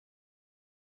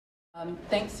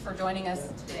Thanks for joining us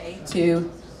today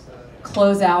to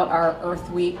close out our Earth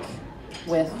Week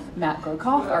with Matt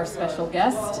Grocoff, our special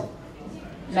guest.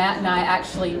 Matt and I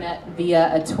actually met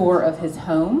via a tour of his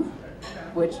home,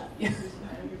 which is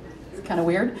kind of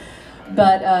weird.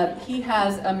 But he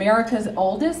has America's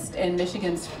oldest and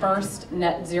Michigan's first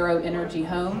net zero energy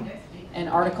home. And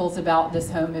articles about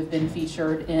this home have been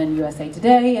featured in USA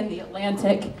Today and The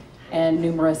Atlantic and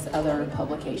numerous other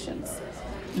publications.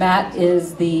 Matt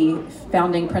is the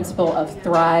founding principal of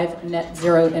Thrive Net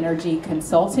Zero Energy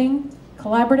Consulting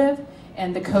Collaborative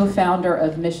and the co-founder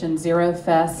of Mission Zero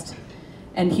Fest.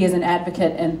 And he is an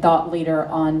advocate and thought leader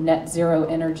on net zero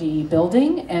energy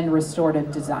building and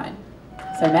restorative design.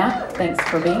 So Matt, thanks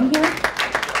for being here. Can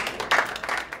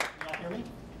y'all hear me?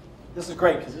 This is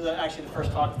great because this is actually the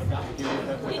first talk I've gotten to do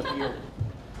with the year.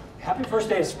 Happy first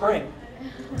day of spring.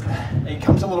 It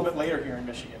comes a little bit later here in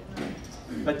Michigan.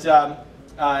 But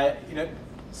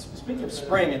speaking of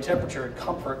spring and temperature and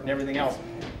comfort and everything else,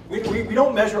 we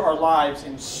don't measure our lives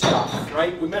in stuff,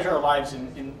 right? We measure our lives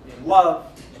in love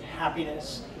and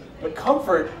happiness. But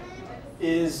comfort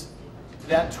is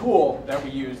that tool that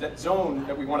we use, that zone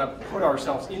that we want to put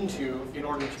ourselves into in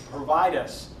order to provide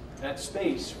us that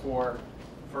space for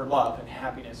love and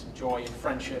happiness and joy and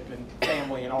friendship and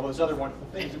family and all those other wonderful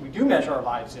things that we do measure our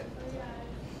lives in.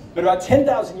 But about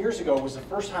 10,000 years ago was the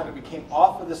first time that we came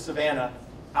off of the savannah,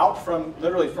 out from,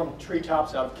 literally from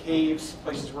treetops, out of caves,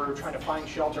 places where we were trying to find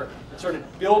shelter, and started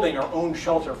building our own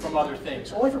shelter from other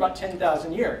things, only for about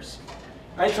 10,000 years.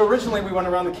 Right? So originally we went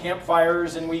around the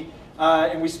campfires and we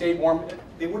stayed warm.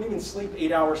 They wouldn't even sleep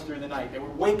 8 hours through the night. They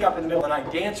would wake up in the middle of the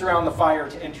night, dance around the fire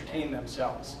to entertain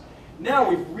themselves. Now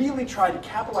we've really tried to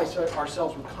capitalize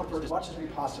ourselves with comfort as much as we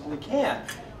possibly can.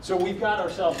 So we've got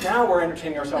ourselves, now we're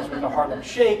entertaining ourselves with a Harlem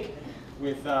Shake,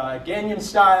 with Ganyan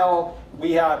style.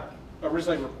 We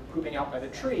originally were pooping out by the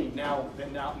tree, now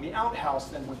been out in the outhouse,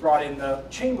 then we brought in the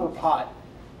chamber pot.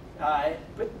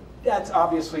 But that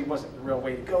obviously wasn't the real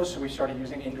way to go, so we started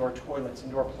using indoor toilets,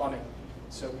 indoor plumbing.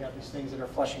 So we have these things that are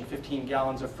flushing 15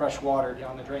 gallons of fresh water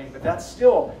down the drain, but that's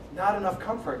still not enough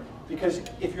comfort, because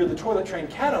if you're the toilet-trained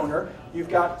cat owner, you've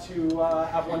got to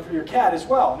have one for your cat as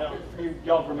well. Now, for you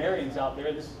y'all grammarians out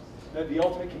there, this is the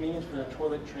ultimate convenience for the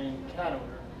toilet-trained cat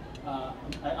owner.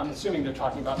 I'm assuming they're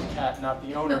talking about the cat, not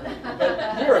the owner.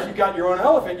 But here, if you've got your own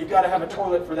elephant, you've got to have a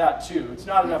toilet for that too. It's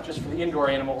not enough just for the indoor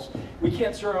animals. We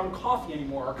can't serve our own coffee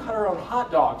anymore or cut our own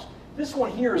hot dogs. This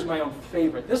one here is my own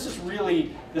favorite. This is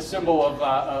really the symbol of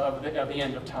the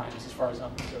end of times, as far as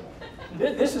I'm concerned.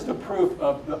 This is the proof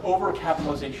of the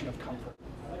overcapitalization of comfort,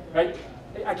 right?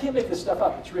 I can't make this stuff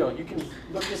up. It's real. You can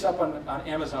look this up on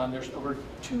Amazon. There's over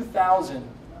 2,000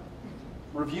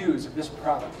 reviews of this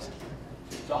product.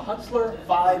 The Huntsler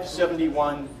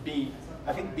 571B.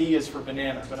 I think B is for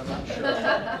banana, but I'm not sure.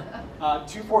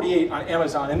 248 on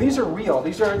Amazon, and these are real.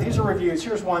 These are reviews.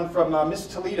 Here's one from Miss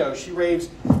Toledo. She raves,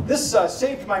 "This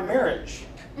saved my marriage."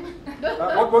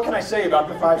 What can I say about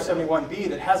the 571B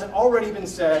that hasn't already been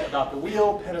said about the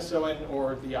wheel, penicillin,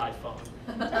 or the iPhone?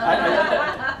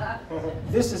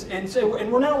 This is, and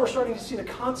we're starting to see the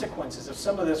consequences of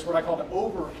some of this, what I call the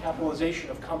overcapitalization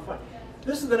of comfort.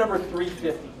 This is the number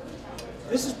 350.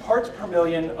 This is parts per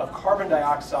million of carbon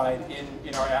dioxide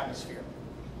in our atmosphere.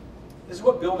 This is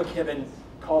what Bill McKibben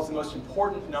calls the most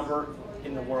important number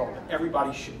in the world that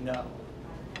everybody should know.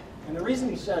 And the reason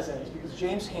he says that is because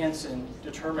James Hansen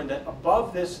determined that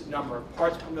above this number,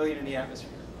 parts per million in the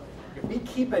atmosphere, if we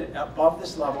keep it above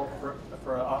this level for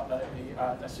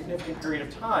a significant period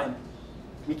of time,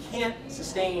 we can't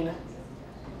sustain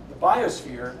the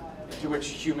biosphere to which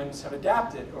humans have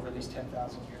adapted over these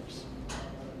 10,000 years.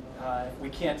 We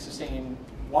can't sustain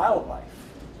wildlife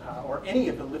or any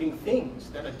of the living things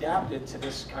that adapted to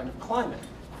this kind of climate.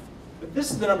 But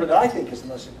this is the number that I think is the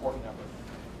most important number.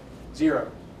 0.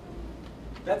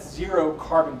 That's zero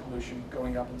carbon pollution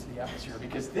going up into the atmosphere,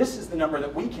 because this is the number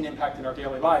that we can impact in our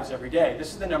daily lives every day.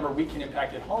 This is the number we can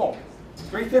impact at home.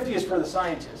 350 is for the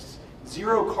scientists.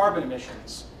 0 carbon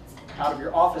emissions out of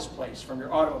your office place, from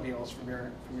your automobiles, from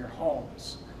your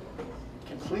homes.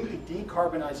 Completely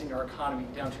decarbonizing our economy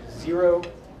down to 0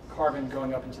 carbon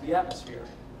going up into the atmosphere.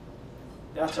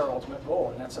 That's our ultimate goal,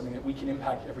 and that's something that we can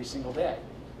impact every single day.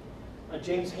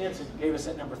 James Hansen gave us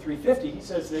that number 350. He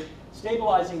says that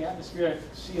stabilizing atmospheric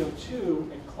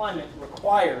CO2 and climate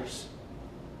requires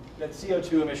that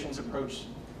CO2 emissions approach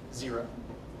 0.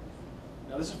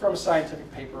 Now this is from a scientific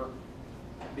paper.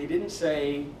 They didn't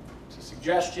say it's a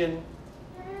suggestion,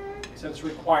 they said it's a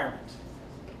requirement.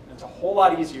 And it's a whole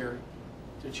lot easier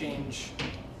to change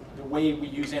the way we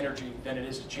use energy than it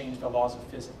is to change the laws of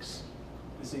physics.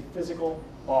 This is a physical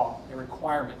law, a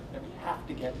requirement that we have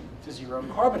to get to zero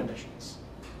carbon emissions.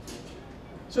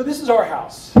 So this is our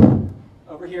house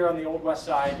over here on the Old West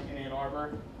Side in Ann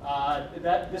Arbor.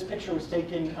 This picture was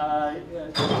taken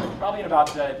probably in about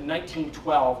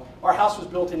 1912. Our house was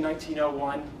built in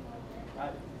 1901.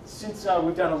 Since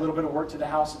we've done a little bit of work to the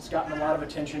house, it's gotten a lot of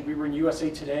attention. We were in USA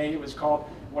Today. It was called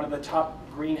one of the top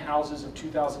green houses of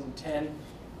 2010.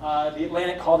 The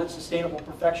Atlantic called it sustainable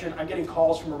perfection. I'm getting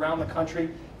calls from around the country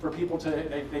for people to,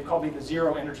 they've called me the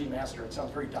zero energy master. It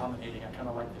sounds very dominating. I kind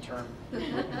of like the term.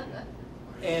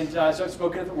 And so I've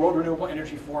spoken at the World Renewable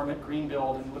Energy Forum at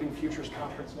Greenbuild and Living Futures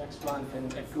Conference next month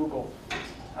and at Google.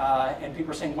 And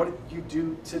people are saying, what did you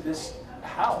do to this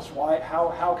house?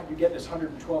 How could you get this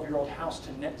 112-year-old house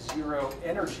to net zero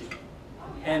energy?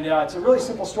 And it's a really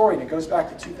simple story, and it goes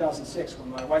back to 2006 when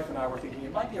my wife and I were thinking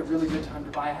it might be a really good time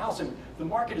to buy a house, and the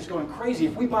market is going crazy.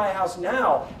 If we buy a house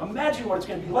now, imagine what it's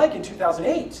going to be like in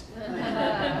 2008.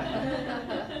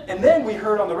 And then we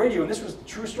heard on the radio, and this was a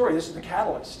true story, this is the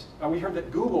catalyst. We heard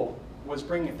that Google was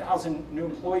bringing 1,000 new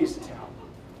employees to town.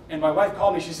 And my wife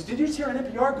called me, she said, did you just hear on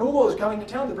NPR, Google is coming to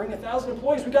town to bring 1,000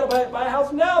 employees. We've got to buy a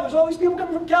house now. There's all these people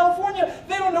coming from California.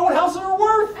 They don't know what houses are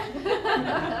worth.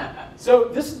 So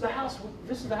this is the house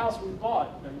we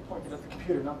bought. And you pointed at the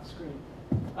computer, not the screen.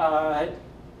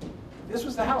 This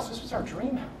was the house. This was our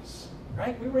dream house.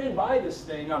 Right? We ran by this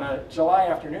thing on a July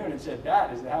afternoon and said,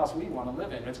 that is the house we want to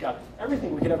live in. It's got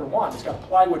everything we could ever want. It's got a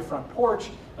plywood front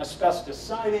porch, asbestos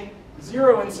siding,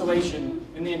 zero insulation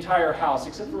in the entire house,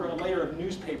 except for a layer of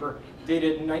newspaper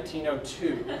dated in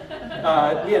 1902.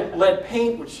 We had lead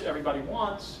paint, which everybody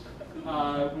wants.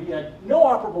 We had no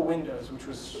operable windows, which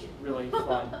was really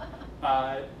fun.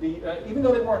 Even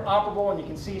though they weren't operable, and you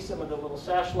can see some of the little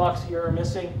sash locks here are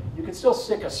missing, you could still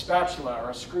stick a spatula or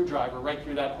a screwdriver right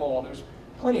through that hole. There was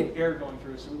plenty of air going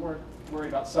through, so we weren't worried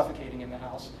about suffocating in the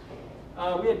house.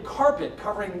 We had carpet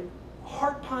covering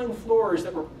heart pine floors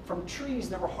that were from trees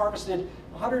that were harvested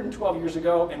 112 years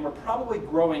ago and were probably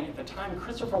growing at the time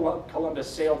Christopher Columbus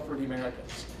sailed through the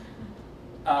Americas.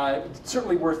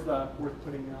 Certainly worth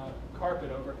putting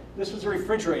carpet over. This was a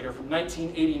refrigerator from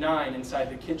 1989 inside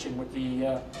the kitchen with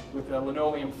the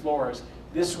linoleum floors.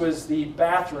 This was the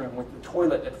bathroom with the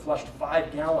toilet that flushed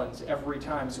 5 gallons every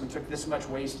time. So we took this much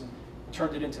waste and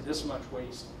turned it into this much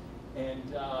waste.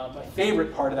 And my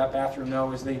favorite part of that bathroom,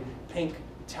 though, is the pink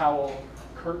towel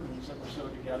curtains that were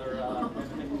sewed together.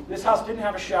 And this house didn't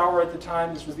have a shower at the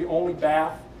time. This was the only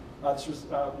bath. This was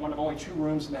one of only 2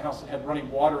 rooms in the house that had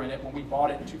running water in it when we bought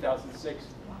it in 2006.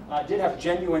 It did have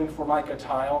genuine Formica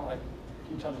tile. I a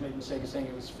few times made the mistake of saying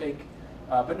it was fake,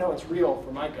 but no, it's real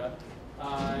Formica.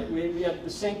 We had, the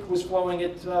sink was flowing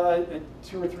at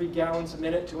 2 or 3 gallons a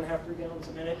minute, 2.5, 3 gallons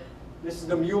a minute. This is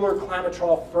the Mueller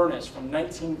Clamatrol furnace from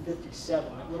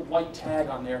 1957. That little white tag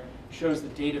on there shows the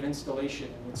date of installation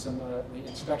with some of the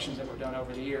inspections that were done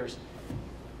over the years.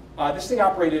 This thing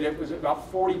operated, it was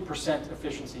about 40%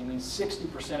 efficiency, means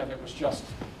 60% of it was just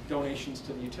donations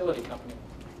to the utility company.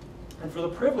 And for the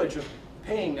privilege of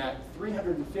paying that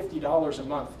 $350 a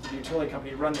month to the utility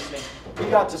company to run this thing, we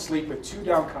got to sleep with 2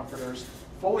 down comforters,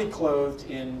 fully clothed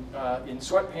in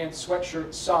sweatpants,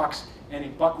 sweatshirt, socks, and a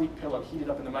buckwheat pillow heated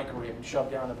up in the microwave and shoved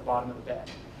down at the bottom of the bed.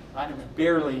 And it was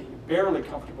barely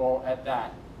comfortable at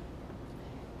that.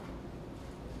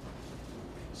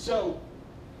 So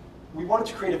we wanted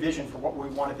to create a vision for what we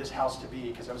wanted this house to be,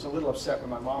 because I was a little upset when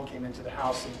my mom came into the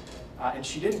house and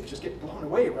she didn't just get blown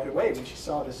away right away when she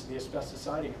saw the asbestos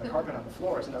siding and the carpet on the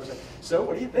floors. And I was like, so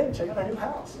what do you think? Check out our new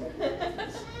house. And I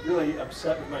was really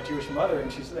upset with my Jewish mother,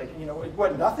 and she's like, you know,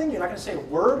 what, nothing? You're not going to say a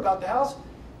word about the house?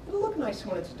 It'll look nice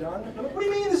when it's done. I'm like, what do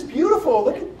you mean? It's beautiful.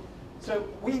 Look at. So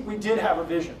we did have a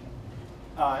vision.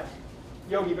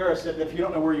 Yogi Berra said that if you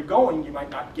don't know where you're going, you might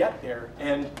not get there.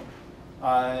 And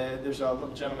there's a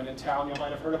little gentleman in town you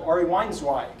might have heard of, Ari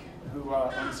Weinzweig, who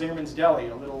owns Zingerman's Deli,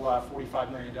 a little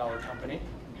 $45 million company.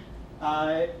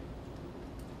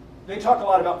 They talk a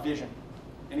lot about vision.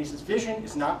 And he says, vision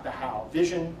is not the how.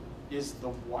 Vision is the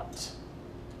what.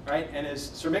 Right? And as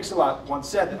Sir Mix-a-Lot once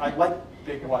said, that I like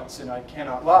big whats and I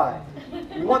cannot lie.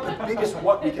 We want the biggest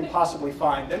what we can possibly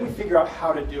find. Then we figure out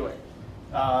how to do it.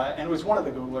 And it was one of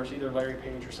the Googlers, either Larry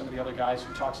Page or some of the other guys,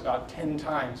 who talks about 10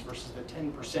 times versus the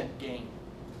 10% gain.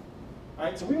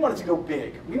 Right? So we wanted to go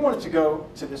big. We wanted to go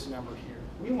to this number here.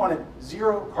 We wanted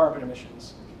 0 carbon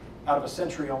emissions out of a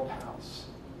century-old house,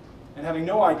 and having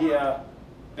no idea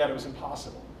that it was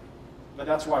impossible. But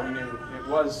that's why we knew it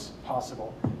was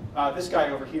possible. This guy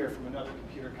over here from another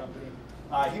computer company,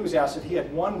 he was asked if he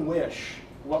had one wish,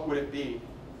 what would it be?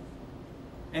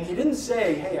 And he didn't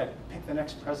say, hey, I'd pick the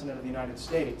next president of the United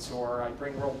States, or I'd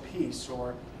bring world peace,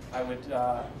 or I would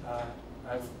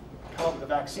I would come up with a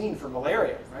vaccine for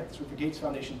malaria, right? That's what the Gates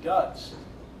Foundation does.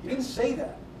 He didn't say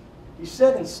that. He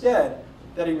said instead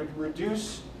that he would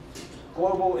reduce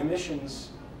global emissions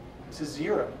to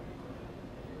zero.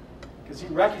 Because he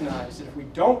recognized that if we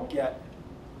don't get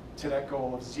to that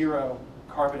goal of zero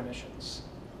carbon emissions,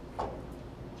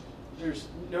 there's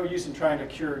no use in trying to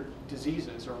cure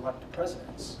diseases or elect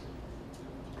presidents.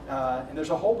 And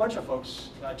there's a whole bunch of folks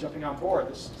jumping on board.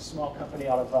 This small company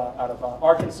out of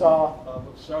Arkansas, a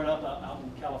startup out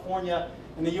in California,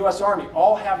 and the US Army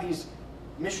all have these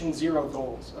mission zero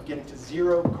goals of getting to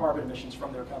zero carbon emissions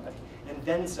from their company, and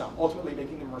then some, ultimately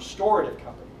making them restorative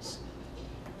companies.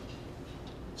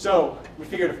 So we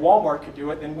figured if Walmart could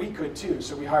do it, then we could too.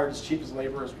 So we hired as cheap as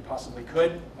labor as we possibly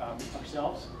could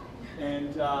ourselves.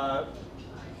 And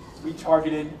we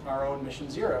targeted our own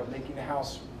mission zero, making the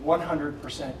house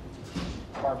 100%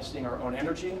 harvesting our own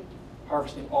energy,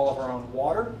 harvesting all of our own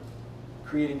water,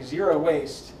 creating zero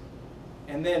waste,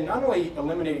 and then not only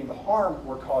eliminating the harm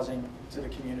we're causing to the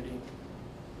community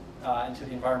and to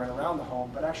the environment around the home,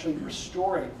 but actually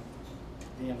restoring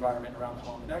the environment around the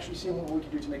home and actually seeing what we can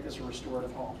do to make this a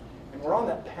restorative home. And we're on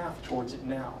that path towards it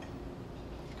now.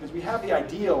 Because we have the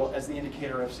ideal as the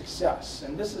indicator of success.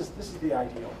 And this is the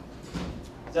ideal.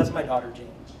 That's my daughter, Jane.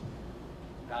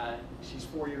 She's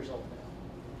 4 years old now.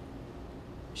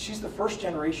 She's the first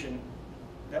generation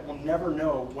that will never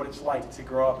know what it's like to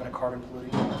grow up in a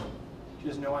carbon-polluting home. She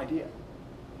has no idea.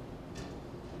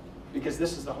 Because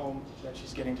this is the home that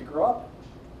she's getting to grow up in.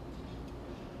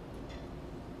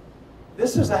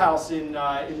 This is the house in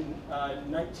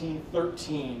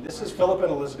 1913. This is Philip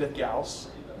and Elizabeth Gauss.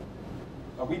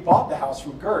 We bought the house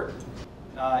from Gert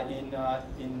in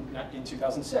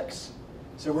 2006.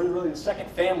 So we're really the second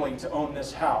family to own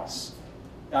this house.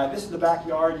 This is the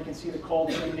backyard. You can see the coal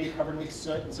chimney covered with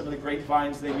soot and some of the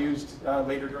grapevines they used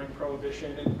later during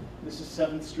Prohibition. And this is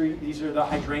 7th Street. These are the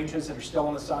hydrangeas that are still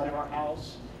on the side of our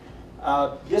house.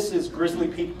 This is Grizzly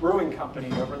Peak Brewing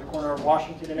Company over the corner of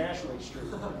Washington and Ashley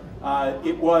Street.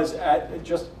 It was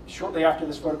just shortly after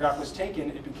this photograph was taken,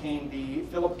 it became the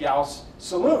Philip Gauss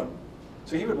Saloon.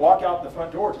 So he would walk out the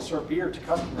front door to serve beer to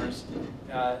customers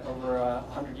over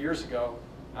 100 years ago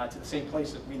to the same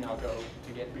place that we now go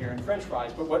to get beer and French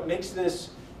fries. But what makes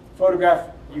this photograph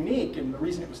unique, and the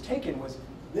reason it was taken, was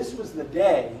this was the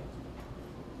day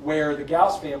where the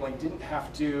Gauss family didn't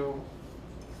have to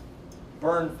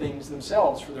burn things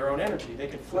themselves for their own energy. They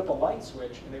could flip a light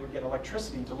switch and they would get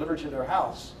electricity delivered to their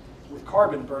house with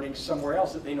carbon burning somewhere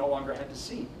else that they no longer had to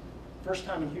see. First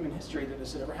time in human history that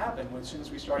this had ever happened, as soon as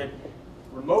we started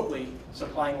remotely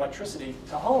supplying electricity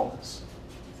to homes.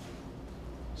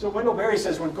 So Wendell Berry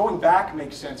says, when going back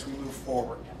makes sense, we move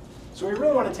forward. So we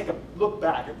really want to take a look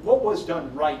back at what was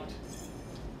done right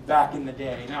back in the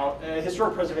day. Now,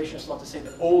 historic preservationists love to say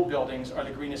that old buildings are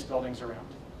the greenest buildings around.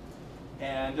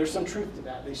 And there's some truth to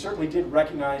that. They certainly did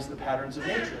recognize the patterns of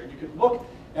nature. And you could look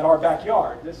at our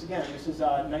backyard. This is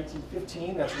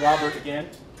 1915. That's Robert again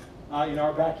in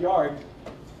our backyard.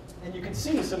 And you can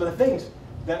see some of the things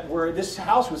that were, this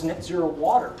house was net zero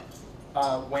water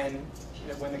when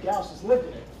the Gausses lived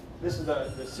in it. This is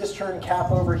the cistern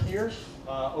cap over here.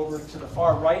 Over to the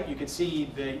far right, you can see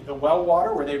the well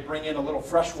water where they bring in a little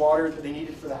fresh water that they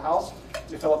needed for the house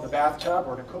to fill up the bathtub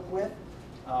or to cook with.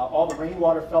 All the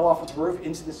rainwater fell off of the roof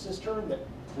into the cistern that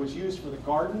was used for the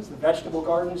gardens, the vegetable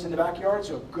gardens in the backyard,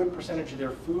 so a good percentage of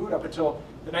their food. Up until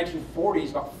the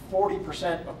 1940s, about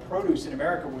 40% of produce in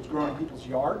America was grown in people's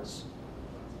yards.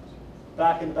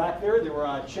 Back in the back there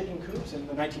were chicken coops. In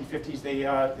the 1950s, they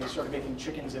started making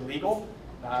chickens illegal.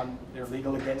 They're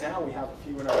legal again now. We have a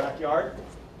few in our backyard.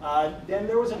 Then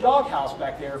there was a dog house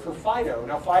back there for Fido.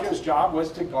 Now, Fido's job was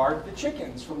to guard the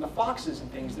chickens from the foxes and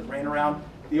things that ran around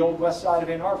the old west side of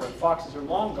Ann Arbor. The foxes are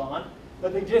long gone,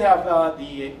 but they did have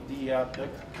the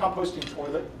composting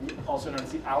toilet, also known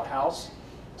as the outhouse.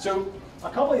 So a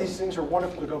couple of these things are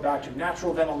wonderful to go back to.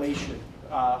 Natural ventilation,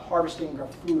 harvesting our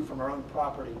food from our own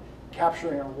property,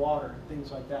 capturing our water,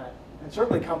 things like that. And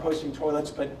certainly composting toilets,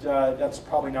 but that's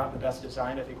probably not the best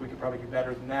design. I think we could probably do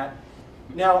better than that.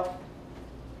 Now,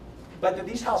 but that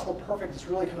these houses were perfect is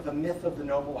really kind of the myth of the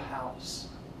noble house.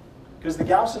 Because the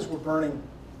Gausses were burning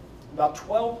about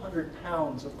 1,200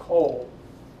 pounds of coal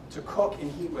to cook and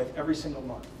heat with every single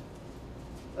month.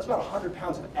 That's about 100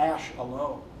 pounds of ash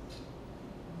alone.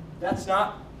 That's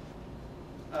not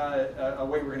a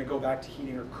way we're going to go back to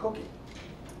heating or cooking.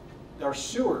 Our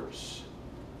sewers,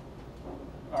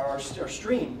 our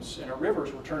streams and our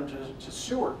rivers were turned to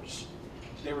sewers.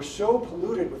 They were so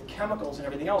polluted with chemicals and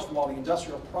everything else from all the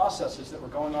industrial processes that were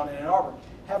going on in Ann Arbor.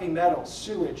 Heavy metals,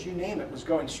 sewage, you name it, was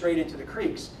going straight into the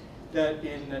creeks. that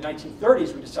in the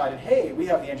 1930s we decided, hey, we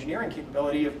have the engineering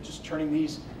capability of just turning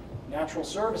these natural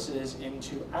services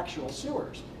into actual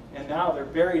sewers. And now they're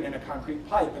buried in a concrete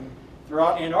pipe. And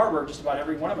throughout Ann Arbor, just about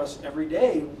every one of us every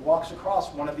day walks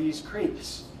across one of these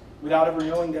creeks without ever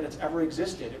knowing that it's ever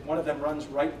existed. And one of them runs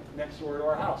right next door to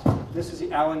our house. This is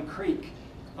the Allen Creek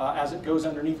as it goes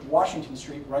underneath Washington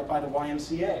Street right by the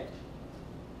YMCA.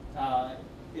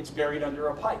 It's buried under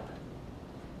a pipe.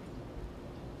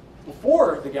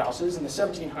 Before the Gausses, in the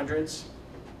 1700s,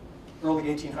 early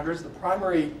 1800s, the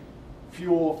primary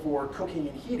fuel for cooking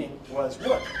and heating was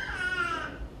wood.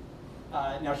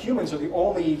 Now humans are the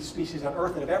only species on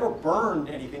Earth that have ever burned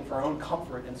anything for our own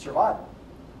comfort and survival.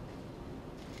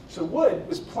 So wood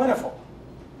was plentiful.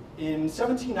 In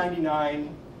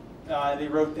 1799, they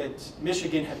wrote that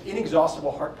Michigan had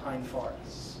inexhaustible heart pine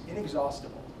forests.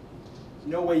 Inexhaustible.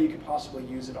 There's no way you could possibly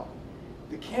use it all.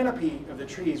 The canopy of the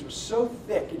trees was so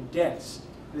thick and dense,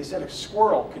 they said a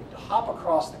squirrel could hop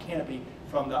across the canopy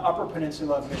from the upper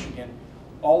peninsula of Michigan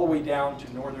all the way down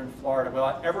to northern Florida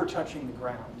without ever touching the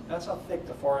ground. That's how thick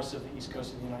the forests of the east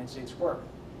coast of the United States were.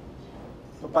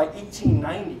 But by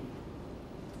 1890,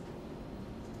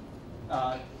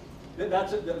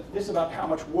 this is about how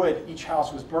much wood each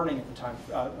house was burning at the time,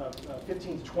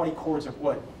 15 to 20 cords of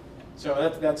wood.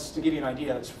 So that's to give you an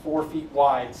idea, that's 4 feet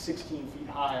wide, 16 feet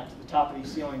high up to the top of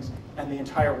these ceilings, and the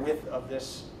entire width of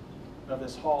this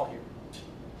hall here.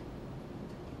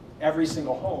 Every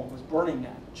single home was burning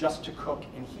that just to cook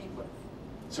and heat with.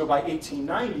 So by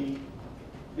 1890,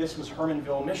 this was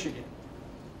Hermanville, Michigan.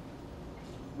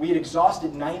 We had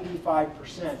exhausted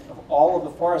 95% of all of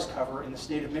the forest cover in the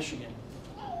state of Michigan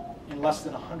in less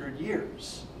than 100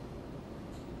 years.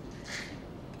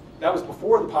 That was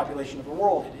before the population of the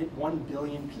world had hit 1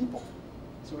 billion people.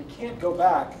 So we can't go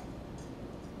back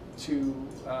to,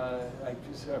 I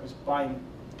was buying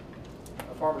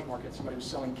a farmer's market, somebody was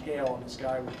selling kale, and this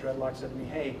guy with dreadlocks said to me,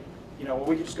 hey, you know, well,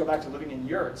 we could just go back to living in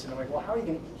yurts. And I'm like, well, how are you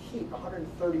going to heat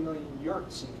 130 million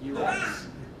yurts in the US?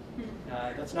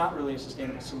 That's not really a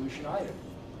sustainable solution either.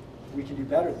 We can do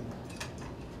better than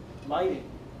that. Lighting.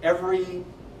 Every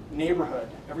neighborhood,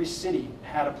 every city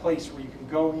had a place where you can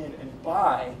go in and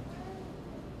buy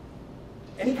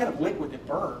any kind of liquid that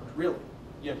burned, really.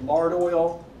 You had lard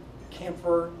oil,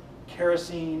 camphor,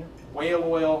 kerosene, whale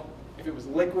oil. If it was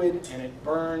liquid and it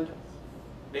burned,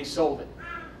 they sold it.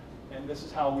 And this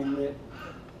is how we lit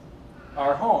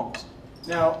our homes.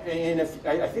 Now, and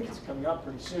I think it's coming up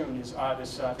pretty soon, is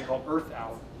this thing called Earth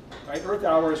Hour. Right? Earth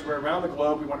Hour is where around the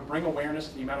globe we want to bring awareness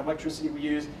to the amount of electricity we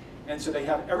use. And so they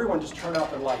have everyone just turn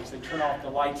off their lights. They turn off the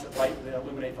lights that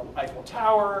illuminate the Eiffel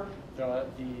Tower,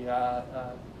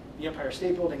 the Empire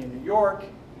State Building in New York.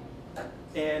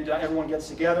 And everyone gets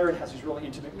together and has these really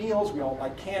intimate meals. We all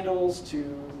light candles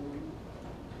to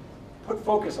put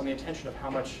focus on the attention of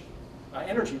how much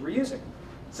energy we're using.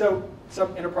 So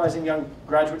some enterprising young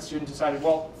graduate student decided,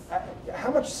 well,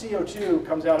 how much CO2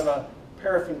 comes out of a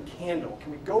paraffin candle?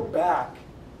 Can we go back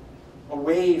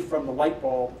away from the light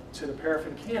bulb to the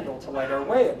paraffin candle to light our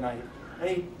way at night? And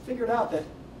he figured out that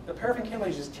the paraffin candle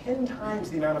uses 10 times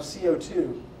the amount of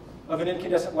CO2 of an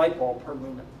incandescent light bulb per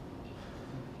lumen.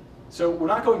 So we're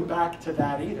not going back to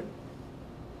that either.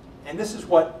 And this is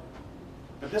what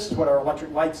our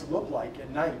electric lights look like at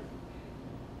night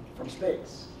from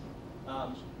space.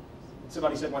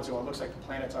 Somebody said once, well, it looks like the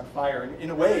planet's on fire. And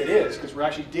in a way it is, because we're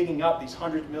actually digging up these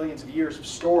hundreds of millions of years of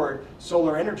stored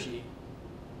solar energy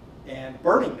and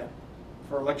burning them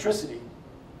for electricity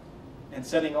and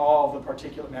sending all the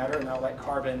particulate matter and all that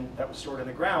carbon that was stored in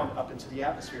the ground up into the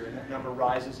atmosphere, and that number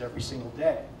rises every single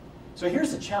day. So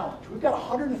here's the challenge. We've got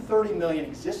 130 million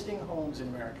existing homes in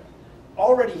America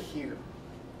already here.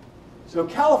 So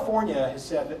California has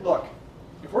said that, look,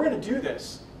 if we're going to do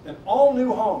this, then all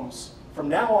new homes from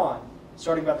now on,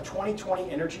 starting by the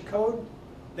 2020 Energy Code,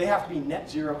 they have to be net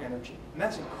zero energy. And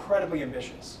that's incredibly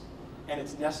ambitious, and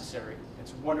it's necessary.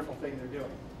 It's a wonderful thing they're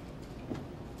doing.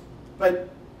 But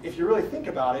if you really think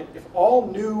about it, if all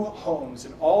new homes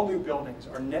and all new buildings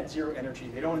are net zero energy,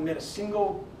 they don't emit a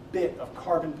single bit of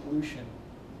carbon pollution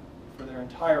for their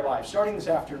entire life, starting this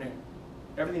afternoon,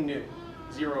 everything new,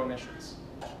 zero emissions.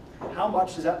 How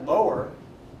much does that lower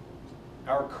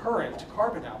our current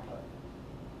carbon output?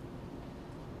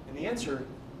 And the answer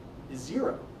is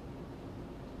zero.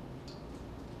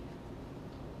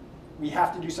 We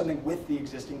have to do something with the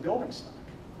existing building stock.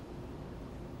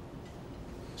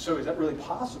 So is that really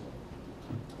possible?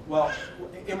 Well,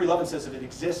 Emory Lovin says if it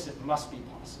exists, it must be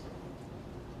possible.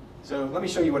 So let me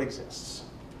show you what exists.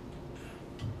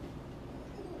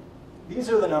 These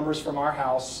are the numbers from our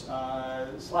house.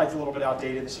 The slide's a little bit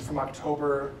outdated. This is from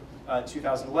October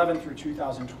 2011 through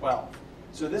 2012.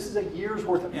 So this is a year's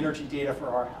worth of energy data for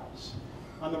our house.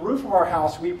 On the roof of our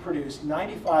house, we produced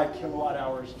 95 kilowatt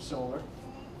hours of solar.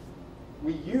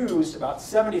 We used about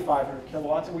 7,500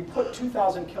 kilowatts, and we put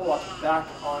 2,000 kilowatts back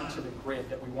onto the grid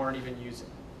that we weren't even using.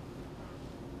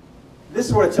 This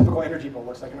is what a typical energy bill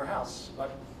looks like in our house, about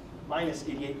minus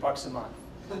 88 bucks a month,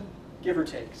 give or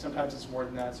take. Sometimes it's more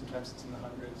than that, sometimes it's in the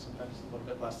hundreds, sometimes it's a little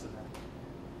bit less than that.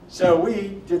 So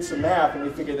we did some math, and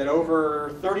we figured that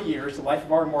over 30 years, the life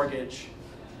of our mortgage,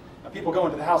 people go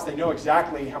into the house, they know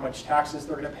exactly how much taxes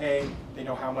they're going to pay, they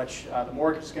know how much the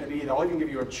mortgage is going to be, they'll even give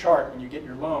you a chart when you get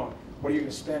your loan. What are you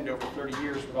going to spend over 30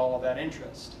 years with all of that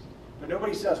interest? But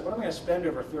nobody says, what am I going to spend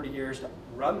over 30 years to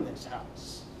run this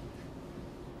house?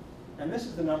 And this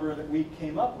is the number that we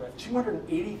came up with,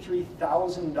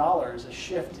 $283,000 a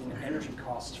shift in energy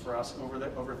costs for us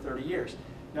over 30 years.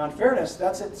 Now, in fairness,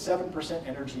 that's at 7%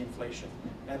 energy inflation.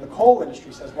 And the coal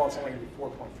industry says, well, it's only going to be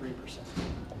 4.3%.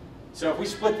 So if we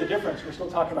split the difference, we're still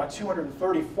talking about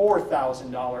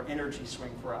 $234,000 energy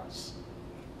swing for us.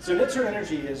 So Nitzer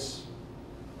Energy has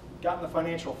gotten the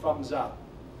financial thumbs up.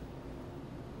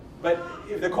 But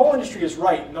if the coal industry is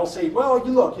right, and they'll say, well,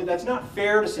 you look, that's not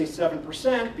fair to say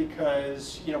 7%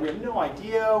 because we have no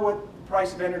idea what the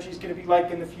price of energy is going to be like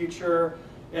in the future,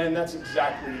 and that's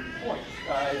exactly the point.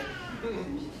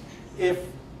 If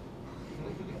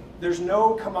there's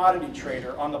no commodity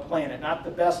trader on the planet, not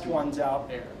the best ones out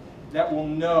there, that will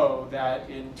know that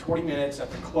in 20 minutes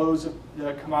at the close of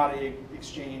the commodity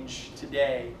exchange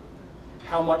today,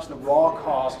 how much the raw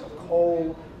cost of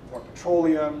coal or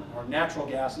petroleum or natural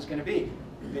gas is going to be.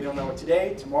 They don't know it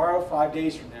today, tomorrow, 5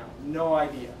 days from now. No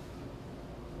idea.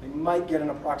 They might get an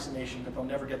approximation, but they'll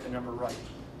never get the number right.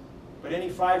 But any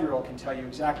 5-year-old can tell you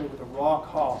exactly what the raw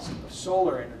cost of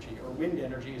solar energy or wind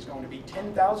energy is going to be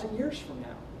 10,000 years from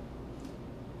now.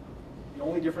 The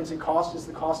only difference in cost is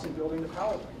the cost in building the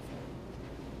power plant.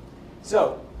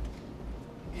 So,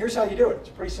 here's how you do it. It's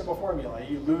a pretty simple formula.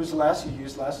 You lose less, you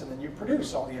use less, and then you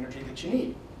produce all the energy that you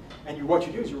need. And what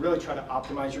you do is you really try to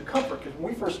optimize your comfort. Because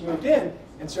when we first moved in,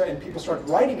 and people started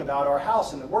writing about our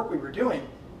house and the work we were doing,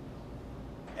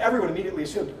 everyone immediately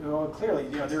assumed, well, clearly,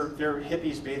 they're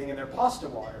hippies bathing in their pasta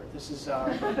water. This is. But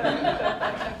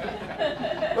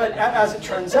as it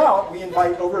turns out, we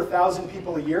invite over 1,000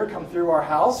 people a year come through our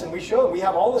house, and we show them we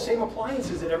have all the same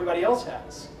appliances that everybody else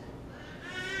has.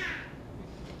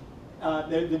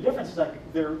 The difference is like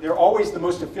they're always the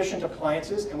most efficient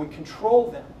appliances, and we control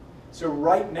them. So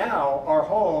right now, our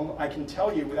home, I can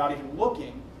tell you without even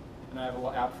looking, and I have a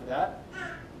little app for that,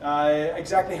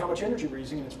 exactly how much energy we're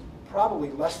using, and it's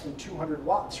probably less than 200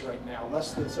 watts right now,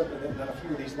 less than a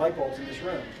few of these light bulbs in this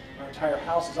room. Our entire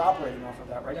house is operating off of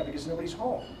that right now because nobody's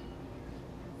home.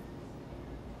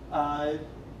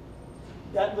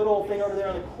 That little thing over there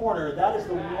in the corner, that is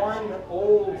the one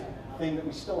old thing that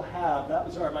we still have. That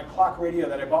was my clock radio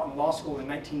that I bought in law school in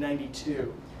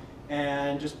 1992.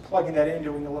 And just plugging that in,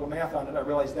 doing a little math on it, I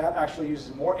realized that actually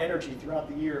uses more energy throughout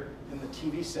the year than the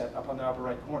TV set up on the upper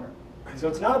right corner. So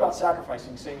it's not about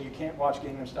sacrificing, saying you can't watch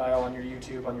Gangnam Style on your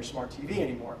YouTube, on your smart TV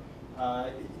anymore.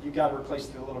 You've got to replace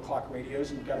the little clock radios,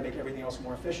 and you've got to make everything else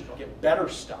more efficient. You'll get better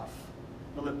stuff.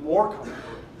 You'll live more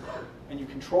comfortably. And you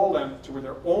control them to where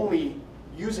they're only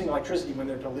using electricity when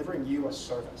they're delivering you a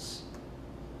service.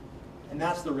 And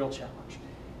that's the real challenge.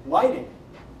 Lighting.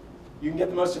 You can get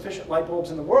the most efficient light bulbs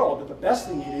in the world, but the best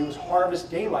thing you do is harvest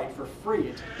daylight for free.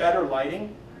 It's better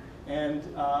lighting, and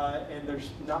there's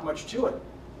not much to it.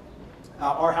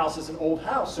 Our house is an old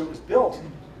house, so it was built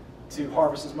to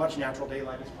harvest as much natural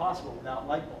daylight as possible without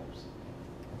light bulbs.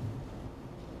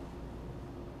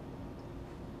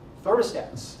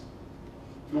 Thermostats.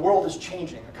 The world is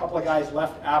changing. A couple of guys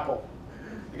left Apple.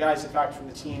 The guys, in fact, from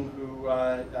the team who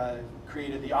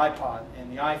created the iPod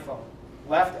and the iPhone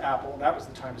left Apple. That was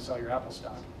the time to sell your Apple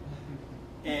stock.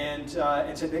 And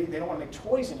said they don't want to make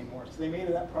toys anymore. So they made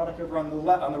that product over on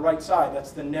the right side.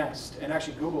 That's the Nest. And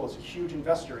actually, Google is a huge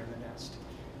investor in the Nest.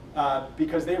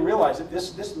 Because they realized that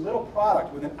this little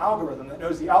product with an algorithm that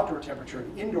knows the outdoor temperature,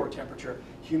 the indoor temperature,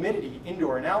 humidity,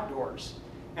 indoor and outdoors,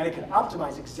 and it can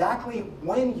optimize exactly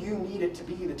when you need it to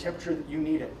be the temperature that you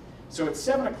need it. So at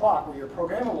 7 o'clock, where your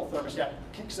programmable thermostat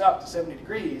kicks up to 70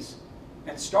 degrees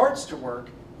and starts to work,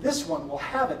 this one will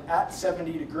have it at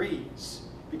 70 degrees.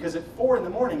 Because at 4 in the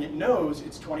morning, it knows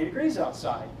it's 20 degrees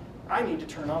outside. I need to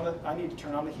turn on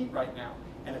the heat right now.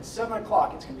 And at 7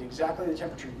 o'clock, it's going to be exactly the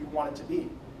temperature you want it to be.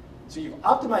 So you've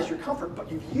optimized your comfort, but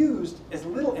you've used as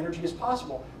little energy as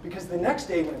possible. Because the next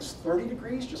day, when it's 30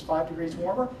 degrees, just 5 degrees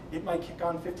warmer, it might kick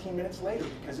on 15 minutes later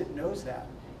because it knows that.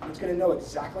 And it's going to know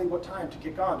exactly what time to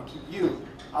kick on to keep you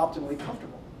optimally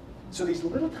comfortable. So these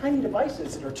little tiny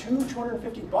devices that are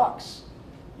 $250,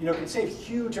 can save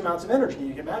huge amounts of energy.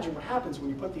 You can imagine what happens when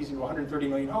you put these into 130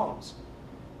 million homes.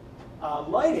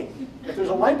 Lighting. If there's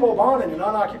a light bulb on in an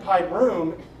unoccupied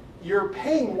room, you're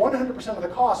paying 100% of the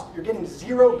cost. You're getting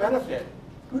zero benefit.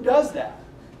 Who does that?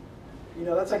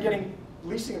 That's like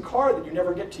leasing a car that you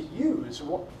never get to use.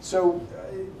 So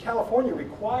California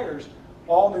requires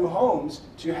all new homes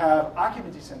to have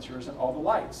occupancy sensors on all the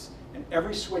lights. And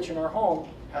every switch in our home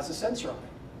has a sensor on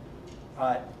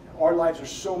it. Our lives are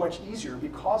so much easier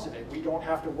because of it. We don't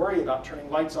have to worry about turning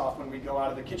lights off when we go out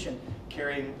of the kitchen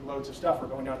carrying loads of stuff or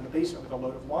going down to the basement with a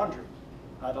load of laundry.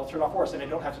 They'll turn off for us, and I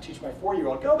don't have to teach my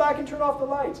 4-year-old, go back and turn off the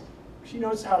lights. She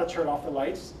knows how to turn off the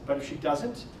lights, but if she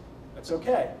doesn't, that's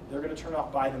okay. They're going to turn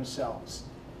off by themselves.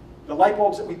 The light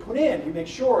bulbs that we put in, we make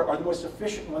sure are the most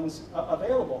efficient ones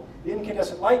available. The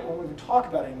incandescent light, we won't even talk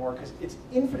about anymore because it's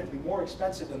infinitely more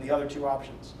expensive than the other two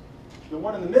options. The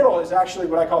one in the middle is actually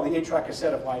what I call the 8-track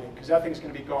cassette of lighting, because that thing's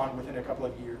going to be gone within a couple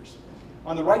of years.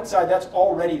 On the right side, that's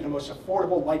already the most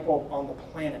affordable light bulb on the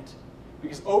planet.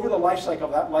 Because over the life cycle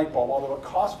of that light bulb, although it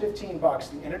costs $15,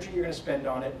 the energy you're going to spend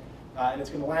on it, and it's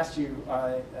going to last you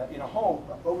in a home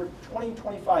over 20,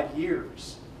 25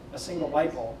 years, a single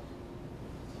light bulb,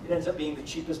 it ends up being the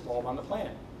cheapest bulb on the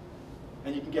planet.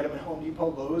 And you can get them at Home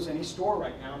Depot, Lowe's, any store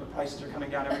right now, and the prices are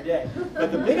coming down every day.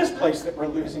 But the biggest place that we're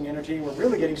losing energy, and we're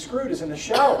really getting screwed, is in the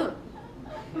shower.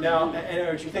 Now,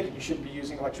 and you're thinking you shouldn't be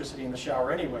using electricity in the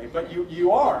shower anyway, but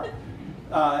you are.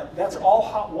 That's all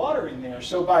hot water in there.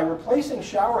 So by replacing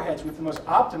shower heads with the most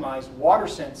optimized,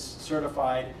 WaterSense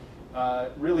certified,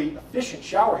 really efficient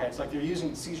shower heads, like they're using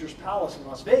at Caesar's Palace in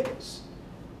Las Vegas,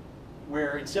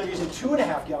 where instead of using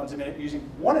 2.5 gallons a minute, you're using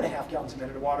 1.5 gallons a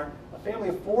minute of water, a family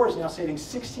of 4 is now saving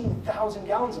 16,000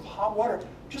 gallons of hot water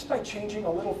just by changing a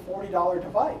little $40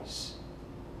 device.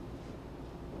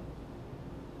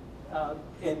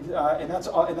 And that's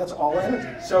all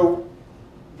energy. So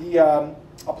the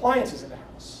appliances in the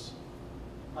house.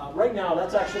 Right now,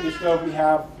 that's actually the stove we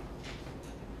have.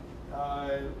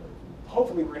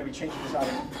 Hopefully, we're going to be changing this out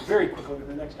very quickly in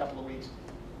the next couple of weeks.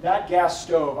 That gas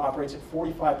stove operates at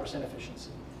 45%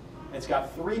 efficiency. It's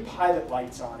got 3 pilot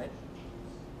lights on it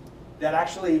that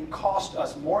actually cost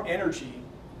us more energy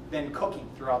than cooking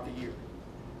throughout the year.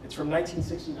 It's from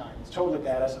 1969. It's totally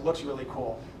badass. It looks really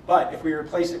cool. But if we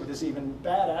replace it with this even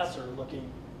badasser looking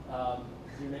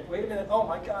unit, wait a minute, oh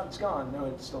my God, it's gone. No,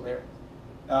 it's still there.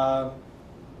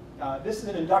 This is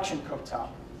an induction cooktop.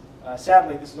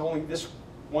 Sadly, this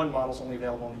one model is only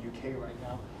available in the UK right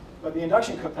now. But the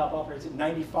induction cooktop operates at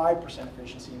 95%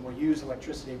 efficiency and will use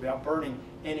electricity without burning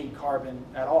any carbon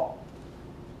at all.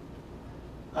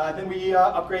 Then we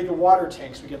upgrade the water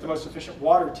tanks. We get the most efficient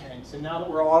water tanks. And now that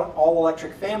we're all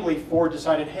electric family, Ford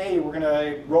decided, hey, we're going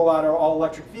to roll out our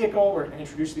all-electric vehicle. We're going to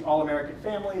introduce the all-American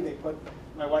family. They put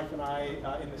my wife and I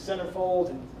in the centerfold.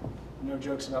 And no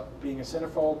jokes about being a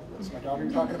centerfold. That's my daughter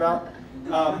you're talking about.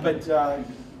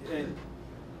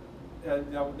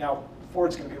 Now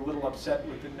Ford's going to be a little upset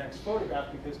with the next photograph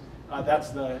because that's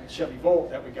the Chevy Volt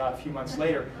that we got a few months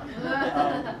later.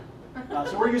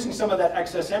 So we're using some of that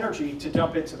excess energy to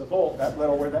dump into the Volt.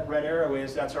 Where that red arrow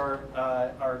is, that's our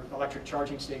electric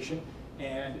charging station.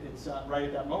 And it's right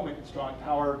at that moment, it's drawing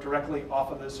power directly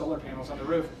off of the solar panels on the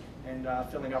roof and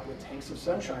filling up with tanks of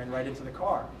sunshine right into the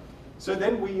car. So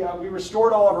then we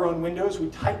restored all of our own windows. We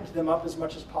tightened them up as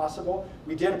much as possible.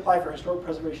 We did apply for historic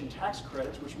preservation tax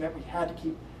credits, which meant we had to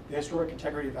keep the historic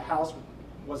integrity of the house. It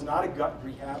was not a gut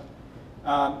rehab.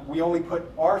 We only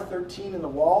put R13 in the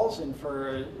walls, and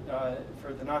for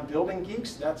the non-building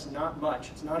geeks, that's not much.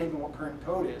 It's not even what current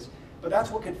code is, but that's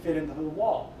what could fit into the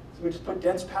wall. So we just put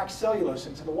dense packed cellulose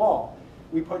into the wall.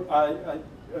 We put a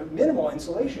minimal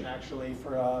insulation, actually,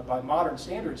 by modern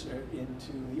standards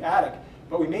into the attic,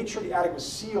 but we made sure the attic was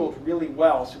sealed really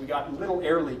well, so we got little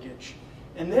air leakage.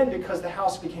 And then because the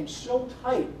house became so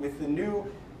tight with the new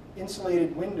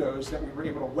insulated windows that we were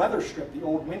able to weather strip the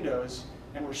old windows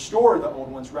and restore the old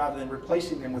ones rather than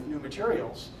replacing them with new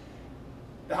materials.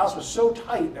 The house was so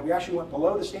tight that we actually went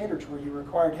below the standards where you're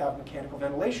required to have mechanical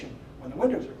ventilation when the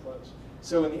windows are closed.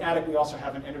 So in the attic, we also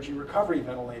have an energy recovery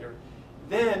ventilator.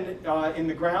 Then in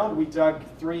the ground, we dug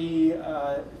three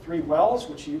wells,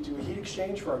 which you do a heat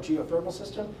exchange for our geothermal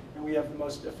system, and we have the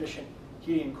most efficient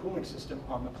heating and cooling system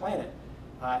on the planet.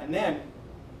 And then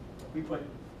we put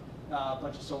a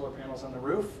bunch of solar panels on the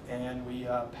roof, and we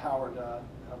powered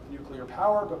nuclear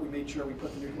power, but we made sure we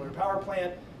put the nuclear power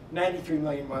plant 93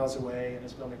 million miles away, and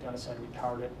as Bill McDonough said, we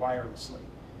powered it wirelessly.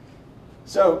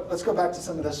 So let's go back to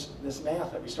some of this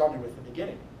math that we started with at the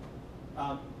beginning.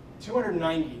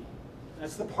 290,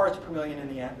 that's the parts per million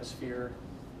in the atmosphere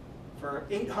for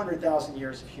 800,000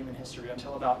 years of human history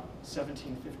until about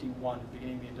 1751, the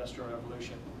beginning of the Industrial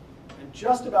Revolution. And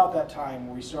just about that time,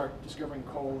 where we start discovering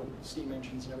coal and steam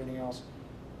engines and everything else,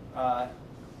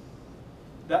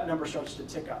 that number starts to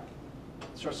tick up.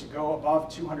 It starts to go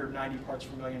above 290 parts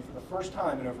per million for the first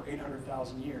time in over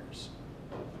 800,000 years.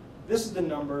 This is the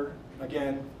number,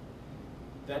 again,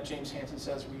 that James Hansen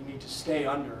says we need to stay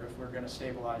under if we're going to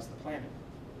stabilize the planet.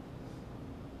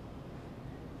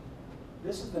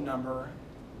 This is the number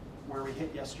where we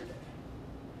hit yesterday,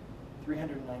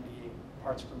 398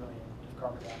 parts per million of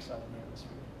carbon dioxide in the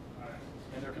atmosphere.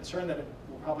 And they're concerned that it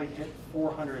will probably hit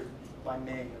 400 by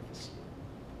May of this year.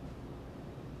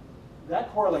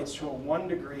 That correlates to a 1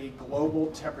 degree global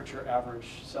temperature average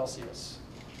Celsius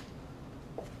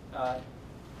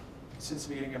since the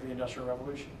beginning of the Industrial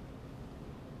Revolution.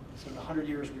 So in 100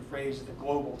 years, we've raised the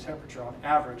global temperature on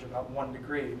average about 1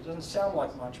 degree. It doesn't sound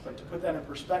like much, but to put that in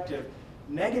perspective,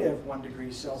 negative 1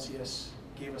 degree Celsius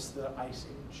gave us the Ice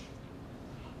Age.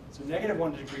 So negative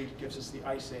 1 degree gives us the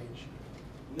Ice Age.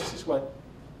 And this is what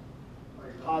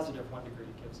positive 1 degree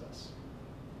gives us.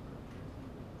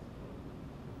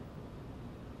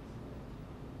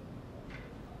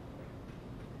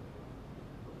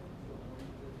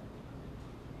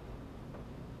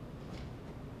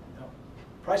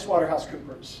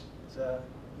 PricewaterhouseCoopers is a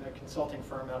consulting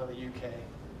firm out of the UK.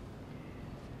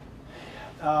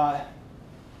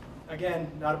 Again,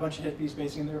 not a bunch of hippies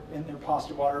basing in their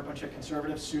pasta water, a bunch of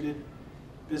conservative suited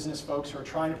business folks who are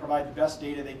trying to provide the best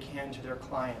data they can to their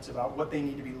clients about what they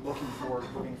need to be looking for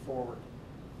moving forward,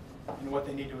 and what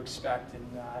they need to expect,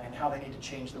 and how they need to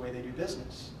change the way they do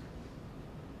business.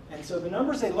 And so the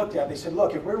numbers they looked at, they said,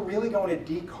 look, if we're really going to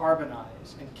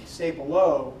decarbonize and stay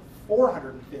below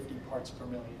 450 parts per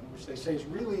million, which they say is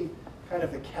really kind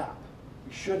of the cap.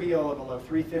 We should be below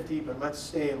 350, but let's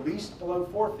stay at least below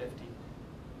 450,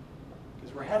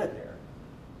 because we're headed there.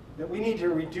 That we need to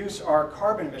reduce our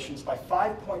carbon emissions by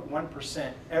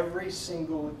 5.1% every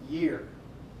single year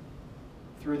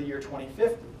through the year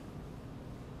 2050.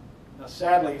 Now,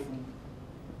 sadly, from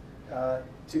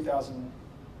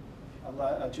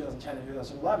 2010 to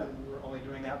 2011, we were only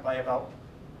doing that by about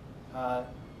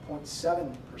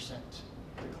 0.7%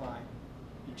 decline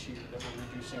each year that we're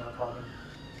reducing our carbon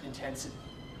intensity.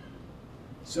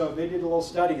 So they did a little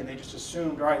study and they just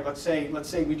assumed, all right, let's say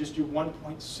we just do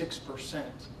 1.6%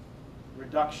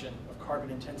 reduction of carbon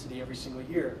intensity every single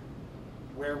year.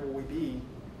 Where will we be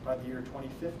by the year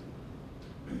 2050?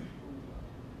 And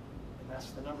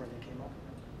that's the number they came up with.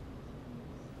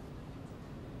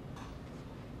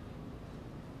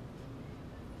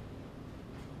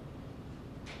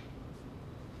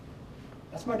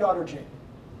 That's my daughter, Jane.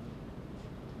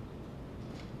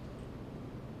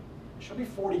 She'll be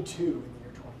 42 in the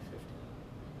year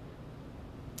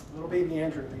 2050. Little baby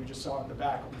Andrew, who you just saw in the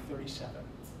back, will be 37.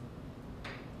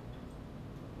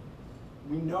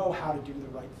 We know how to do the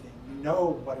right thing. We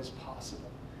know what is possible.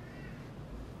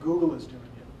 Google is doing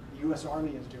it. The US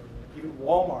Army is doing it. Even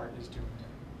Walmart is doing it.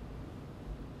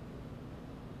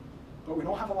 But we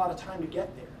don't have a lot of time to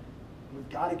get there. We've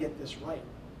got to get this right.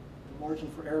 The margin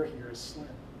for error here is slim.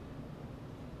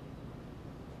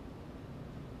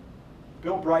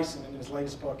 Bill Bryson, in his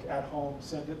latest book, At Home,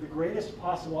 said that the greatest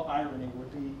possible irony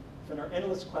would be that in our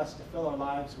endless quest to fill our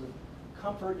lives with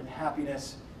comfort and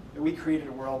happiness, that we created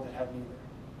a world that had neither.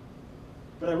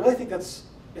 But I really think it's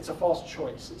a false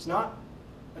choice. It's not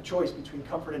a choice between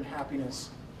comfort and happiness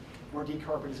or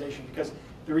decarbonization, because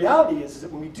the reality is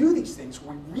that when we do these things,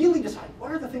 we really decide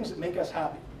what are the things that make us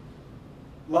happy.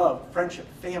 Love, friendship,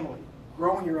 family,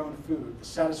 growing your own food, the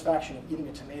satisfaction of eating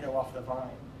a tomato off the vine,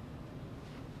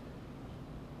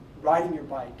 riding your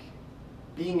bike,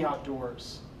 being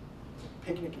outdoors,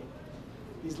 picnicking.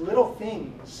 These little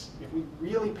things, if we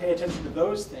really pay attention to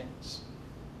those things,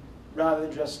 rather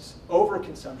than just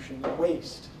overconsumption and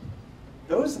waste,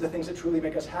 those are the things that truly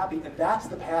make us happy, and that's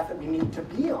the path that we need to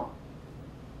be on.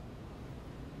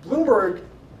 Bloomberg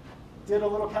did a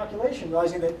little calculation,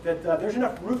 realizing that there's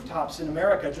enough rooftops in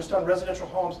America, just on residential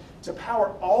homes, to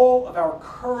power all of our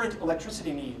current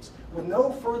electricity needs with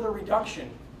no further reduction,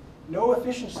 no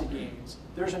efficiency gains.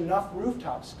 There's enough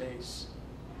rooftop space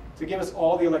to give us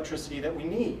all the electricity that we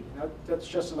need. That's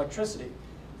just electricity.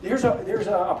 There's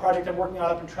a project I'm working on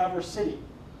up in Traverse City.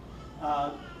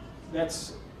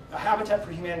 That's a Habitat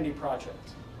for Humanity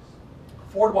project.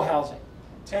 Affordable housing,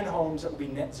 10 homes that will be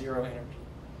net zero energy.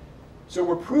 So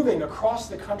we're proving across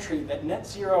the country that net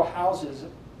zero houses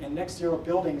and net zero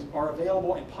buildings are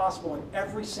available and possible in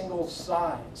every single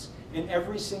size, in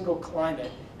every single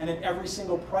climate, and in every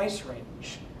single price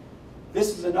range.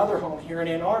 This is another home here in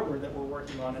Ann Arbor that we're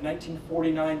working on, a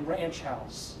 1949 ranch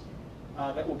house.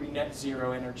 that will be net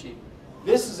zero energy.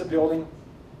 This is a building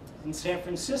in San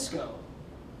Francisco,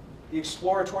 the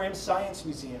Exploratorium Science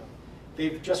Museum.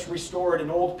 They've just restored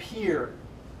an old pier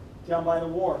down by the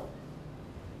wharf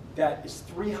that is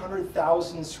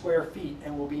 300,000 square feet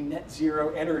and will be net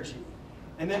zero energy.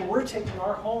 And then we're taking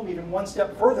our home even one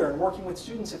step further and working with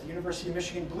students at the University of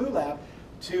Michigan Blue Lab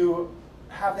to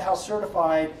have the house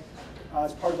certified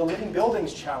as part of the Living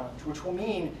Buildings Challenge, which will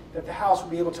mean that the house will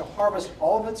be able to harvest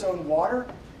all of its own water,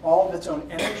 all of its own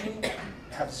energy,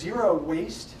 have zero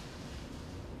waste,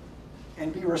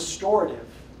 and be restorative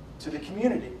to the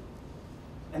community.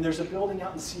 And there's a building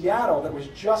out in Seattle that was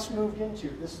just moved into.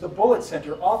 This is the Bullitt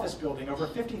Center office building, over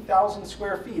 50,000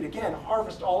 square feet. Again,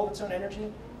 harvest all of its own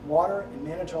energy, water, and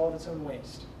manage all of its own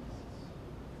waste.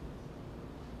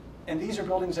 And these are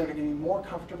buildings that are going to be more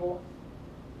comfortable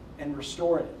and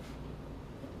restorative.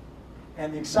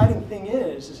 And the exciting thing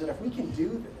is that if we can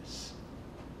do this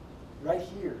right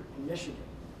here in Michigan,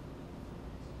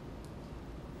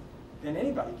 then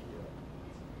anybody can do it.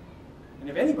 And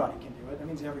if anybody can do it, that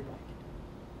means everybody can do it.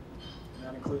 And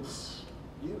that includes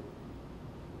you.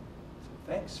 So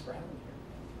thanks for having me here.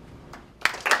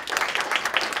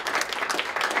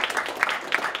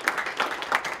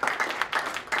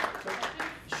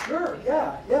 Sure,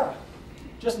 yeah.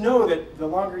 Just know that the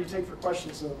longer you take for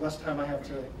questions, the less time I have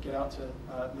to get out to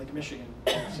Lake Michigan,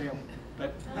 sail.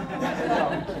 But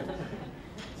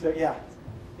so yeah.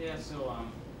 Yeah. So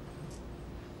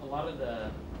a lot of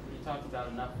you talked about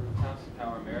enough rooftops to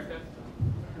power America.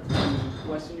 In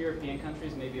Western European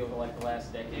countries, maybe over like the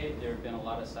last decade, there have been a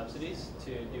lot of subsidies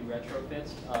to do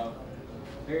retrofits of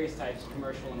various types of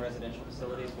commercial and residential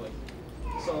facilities with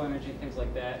solar energy, things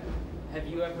like that. Have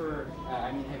you ever?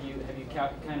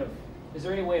 Is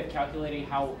there any way of calculating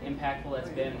how impactful that's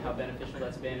been, how beneficial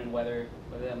that's been, and whether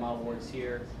that model works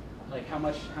here? Like how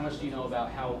much do you know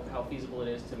about how feasible it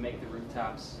is to make the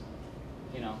rooftops,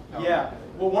 Yeah,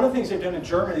 well, one of the things they've done in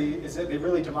Germany is that they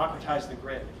really democratized the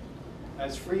grid.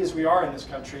 As free as we are in this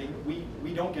country,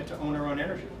 we don't get to own our own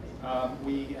energy.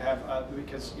 We have,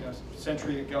 because a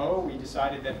century ago, we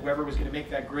decided that whoever was going to make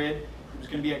that grid, it was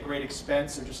going to be at great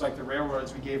expense, so just like the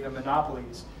railroads, we gave them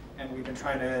monopolies. And we've been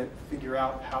trying to figure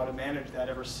out how to manage that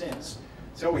ever since.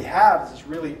 So what we have is this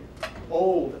really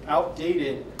old,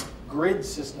 outdated grid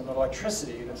system of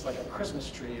electricity that's like a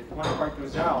Christmas tree. If one part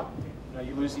goes out,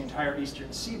 you lose the entire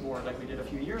eastern seaboard like we did a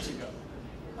few years ago.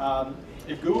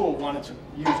 If Google wanted to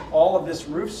use all of this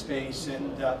roof space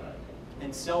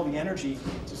and sell the energy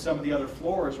to some of the other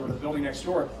floors or the building next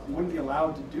door, we wouldn't be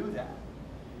allowed to do that.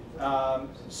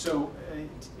 So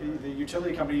the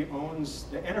utility company owns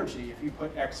the energy. If you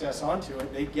put excess onto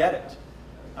it, they get it.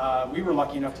 We were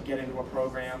lucky enough to get into a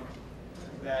program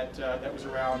that was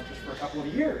around just for a couple of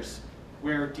years,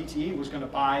 where DTE was going to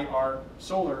buy our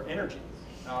solar energy,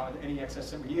 any excess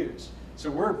that we use. So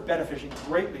we're benefiting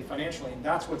greatly financially, and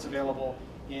that's what's available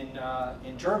in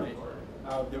Germany.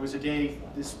 There was a day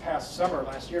this past summer,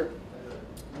 last year,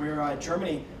 where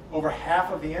Germany, over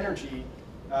half of the energy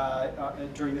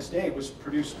during this day was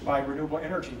produced by renewable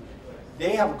energy.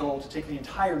 They have a goal to take the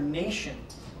entire nation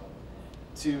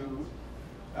to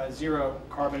zero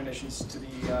carbon emissions, to be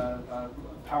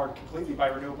powered completely by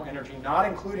renewable energy, not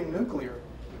including nuclear,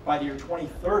 by the year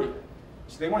 2030.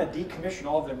 So they want to decommission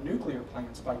all of their nuclear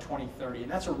plants by 2030,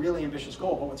 and that's a really ambitious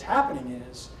goal. But what's happening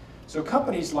is, so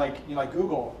companies like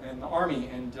Google and the Army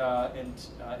and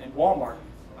Walmart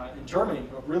in Germany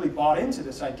who have really bought into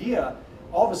this idea.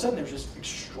 All of a sudden, there's this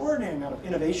extraordinary amount of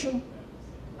innovation,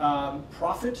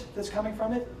 profit that's coming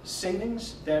from it,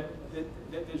 savings that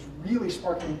is really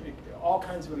sparking all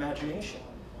kinds of imagination.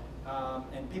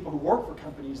 And people who work for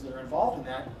companies that are involved in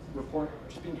that report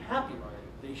just being happy.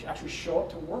 They actually show up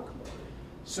to work more.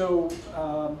 So,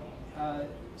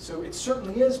 so it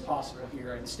certainly is possible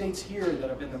here. And states here that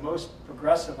have been the most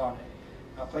progressive on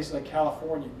it, places like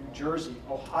California, New Jersey,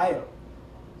 Ohio,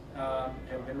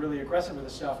 have been really aggressive with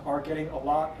this stuff, are getting a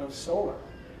lot of solar.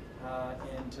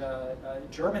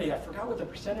 Germany, I forgot what the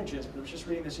percentage is, but I was just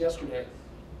reading this yesterday,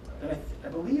 and I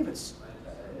believe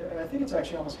I think it's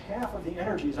actually almost half of the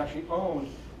energy is actually owned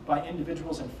by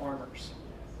individuals and farmers.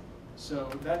 So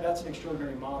that's an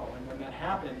extraordinary model, and when that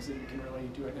happens, then you can really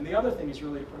do it. And the other thing is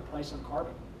really to put a price on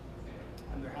carbon.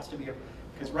 And there has to be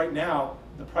because right now,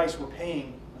 the price we're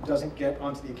paying doesn't get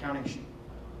onto the accounting sheet.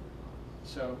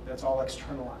 So that's all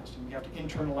externalized, and we have to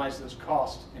internalize those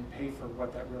costs and pay for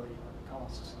what that really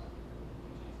costs.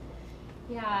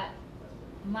 Yeah,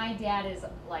 my dad is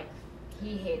like,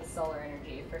 he hates solar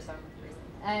energy for some reason.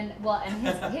 And well,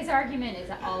 and his argument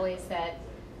is always that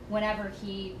whenever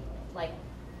he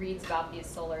reads about these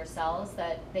solar cells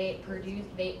that they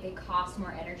cost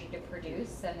more energy to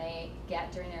produce than they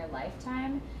get during their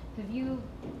lifetime. Have you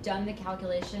done the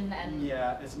calculation? And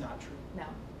Yeah, it's not true. No.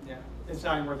 Yeah, it's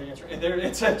not even worth the answer.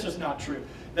 It's just not true.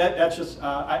 That's just,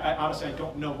 I honestly, I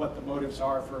don't know what the motives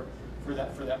are for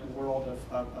that world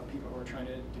of people who are trying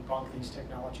to debunk these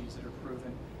technologies that are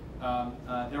proven.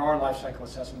 There are life cycle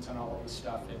assessments on all of this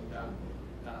stuff,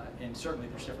 and certainly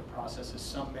there's different processes.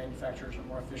 Some manufacturers are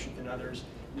more efficient than others.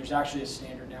 There's actually a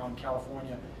standard now in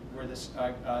California where this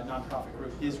nonprofit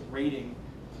group is rating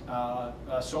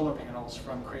solar panels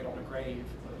from cradle to grave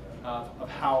of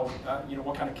how,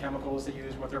 what kind of chemicals they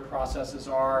use, what their processes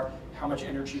are, how much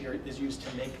energy is used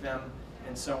to make them,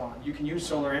 and so on. You can use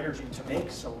solar energy to make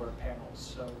solar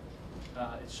panels, so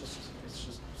it's just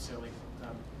silly.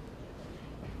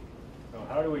 So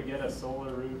how do we get a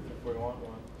solar roof if we want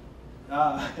one?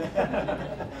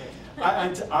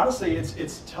 Honestly,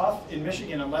 it's tough in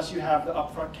Michigan unless you have the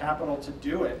upfront capital to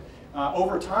do it.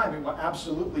 Over time, it will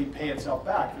absolutely pay itself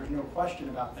back. There's no question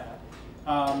about that.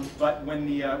 But when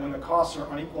the costs are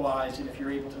unequalized, and if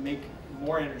you're able to make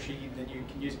more energy than you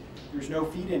can use, there's no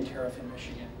feed-in tariff in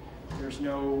Michigan. There's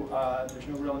no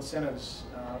real incentives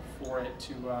for it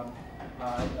to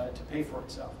pay for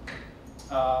itself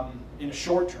in a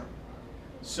short term.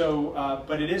 So,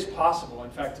 but it is possible.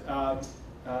 In fact,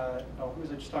 who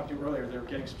was I just talking to earlier? They're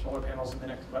getting some solar panels in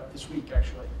this week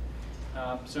actually.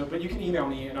 But you can email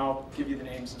me and I'll give you the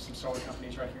names of some solar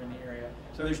companies right here in the area.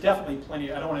 So there's definitely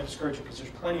plenty. I don't want to discourage you because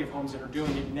there's plenty of homes that are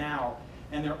doing it now,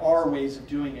 and there are ways of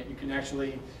doing it. You can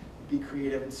actually be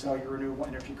creative and sell your renewable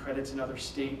energy credits in other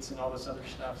states and all this other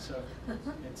stuff. So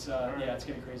it's yeah, it's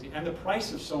getting crazy. And the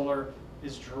price of solar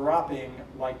is dropping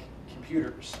like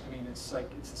computers. I mean, it's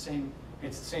the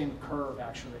same curve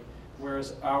actually.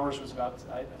 Whereas ours was about,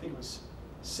 I think it was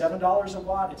 $7 a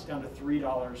watt. It's down to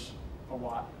 $3 a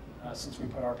watt since we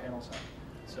put our panels up.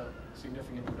 So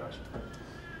significant reduction.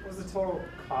 What was the total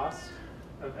cost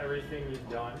of everything you've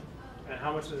done, and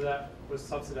how much of that was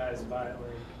subsidized by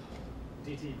like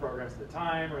DTE programs at the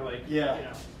time, or like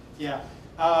Yeah.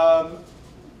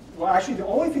 Well, actually, the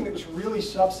only thing that was really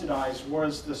subsidized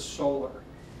was the solar.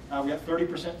 We got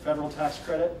 30% federal tax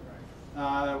credit.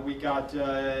 We got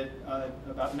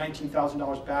about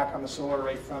 $19,000 back on the solar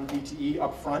array from DTE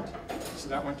up front, so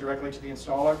that went directly to the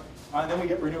installer. And then we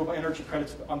get renewable energy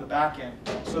credits on the back end.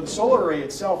 So the solar array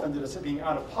itself ended up being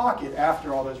out of pocket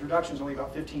after all those reductions, only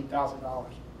about $15,000.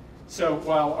 So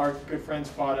while our good friends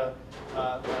bought a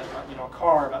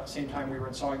car about the same time we were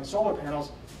installing the solar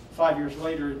panels, 5 years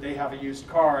later they have a used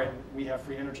car and we have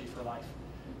free energy for life.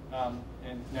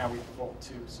 And now we have a Volt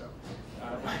too. So,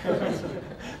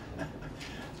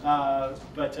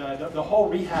 but the whole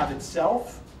rehab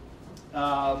itself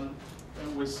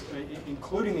was,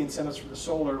 including the incentives for the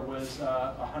solar, was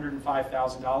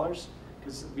 $105,000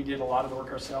 because we did a lot of the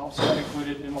work ourselves. So that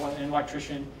included an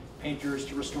electrician, painters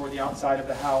to restore the outside of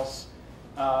the house,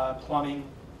 plumbing,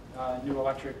 new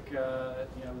electric. The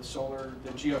solar,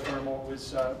 the geothermal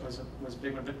was a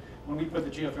big one. But when we put the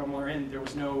geothermal in, it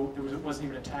wasn't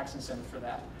even a tax incentive for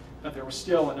that. But there was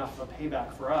still enough of a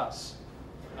payback for us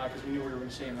because we knew we were going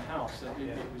to stay in the house. That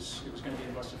it was going to be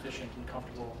the most efficient and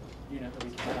comfortable unit that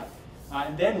we could have.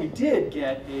 And then we did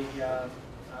get a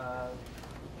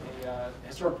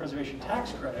historic preservation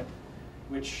tax credit,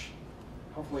 which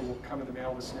hopefully will come in the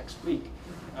mail this next week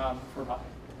for about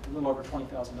a little over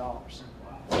 $20,000.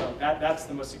 So that's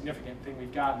the most significant thing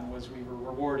we've gotten, was we were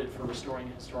rewarded for restoring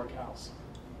a historic house.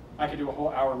 I could do a whole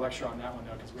hour lecture on that one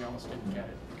though, because we almost didn't get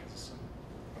it because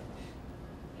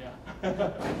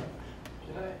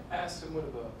Can I ask somewhat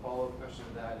of a follow-up question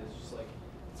to that? Is just like,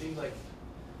 it seems like,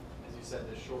 as you said,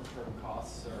 the short-term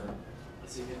costs are a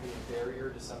significant barrier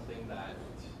to something that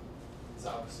is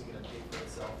obviously going to pay for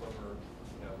itself over,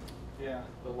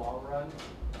 the long run.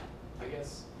 I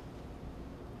guess,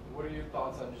 what are your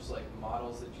thoughts on just like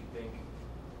models that you think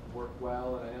work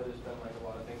well? And I know there's been like a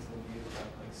lot of things in the news about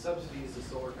like subsidies to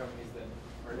solar companies that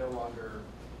are no longer.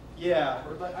 Yeah.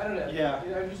 Or like, I don't know. Yeah.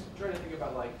 I'm just trying to think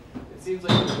about like, it seems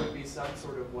like there would be some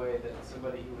sort of way that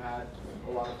somebody who had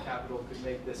a lot of capital could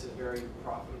make this a very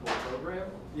profitable program.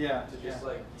 Yeah. To just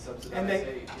like subsidize, and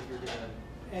hey, if you're gonna.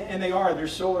 And they are.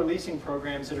 There's solar leasing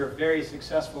programs that are very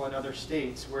successful in other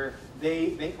states where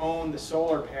they own the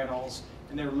solar panels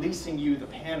and they're leasing you the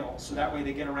panels, so that way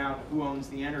they get around who owns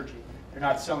the energy. They're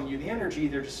not selling you the energy,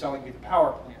 they're just selling you the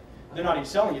power plant. They're not even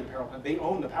selling you the power plant, they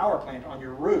own the power plant on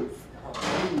your roof.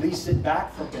 You lease it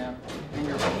back from them, and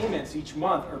your payments each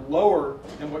month are lower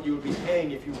than what you would be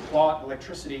paying if you bought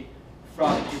electricity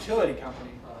from the utility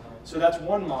company. So that's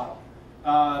one model.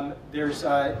 There's,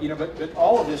 but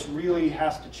all of this really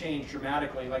has to change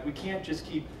dramatically. Like, we can't just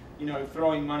keep,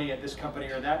 throwing money at this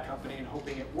company or that company and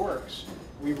hoping it works.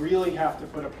 We really have to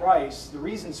put a price. The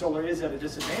reason solar is at a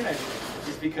disadvantage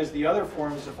is because the other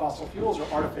forms of fossil fuels are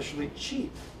artificially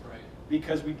cheap. Right.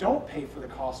 Because we don't pay for the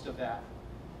cost of that.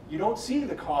 You don't see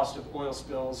the cost of oil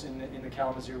spills in the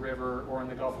Kalamazoo River or in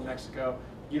the Gulf of Mexico.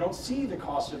 You don't see the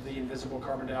cost of the invisible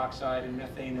carbon dioxide and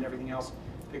methane and everything else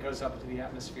that goes up into the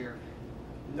atmosphere.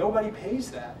 Nobody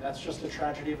pays that. That's just the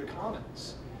tragedy of the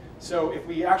commons. So if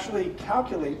we actually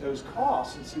calculate those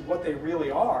costs and see what they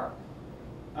really are,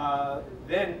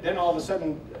 then all of a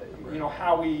sudden,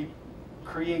 how we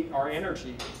create our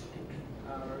energy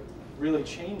really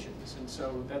changes. And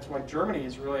so that's why Germany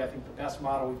is really, I think, the best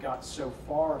model we've got so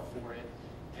far for it.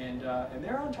 And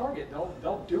they're on target.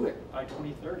 They'll do it by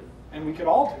 2030. And we could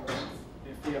all do it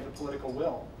if we have the political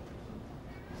will.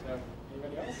 So,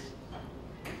 anybody else?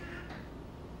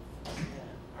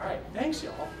 All right, thanks,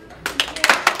 y'all.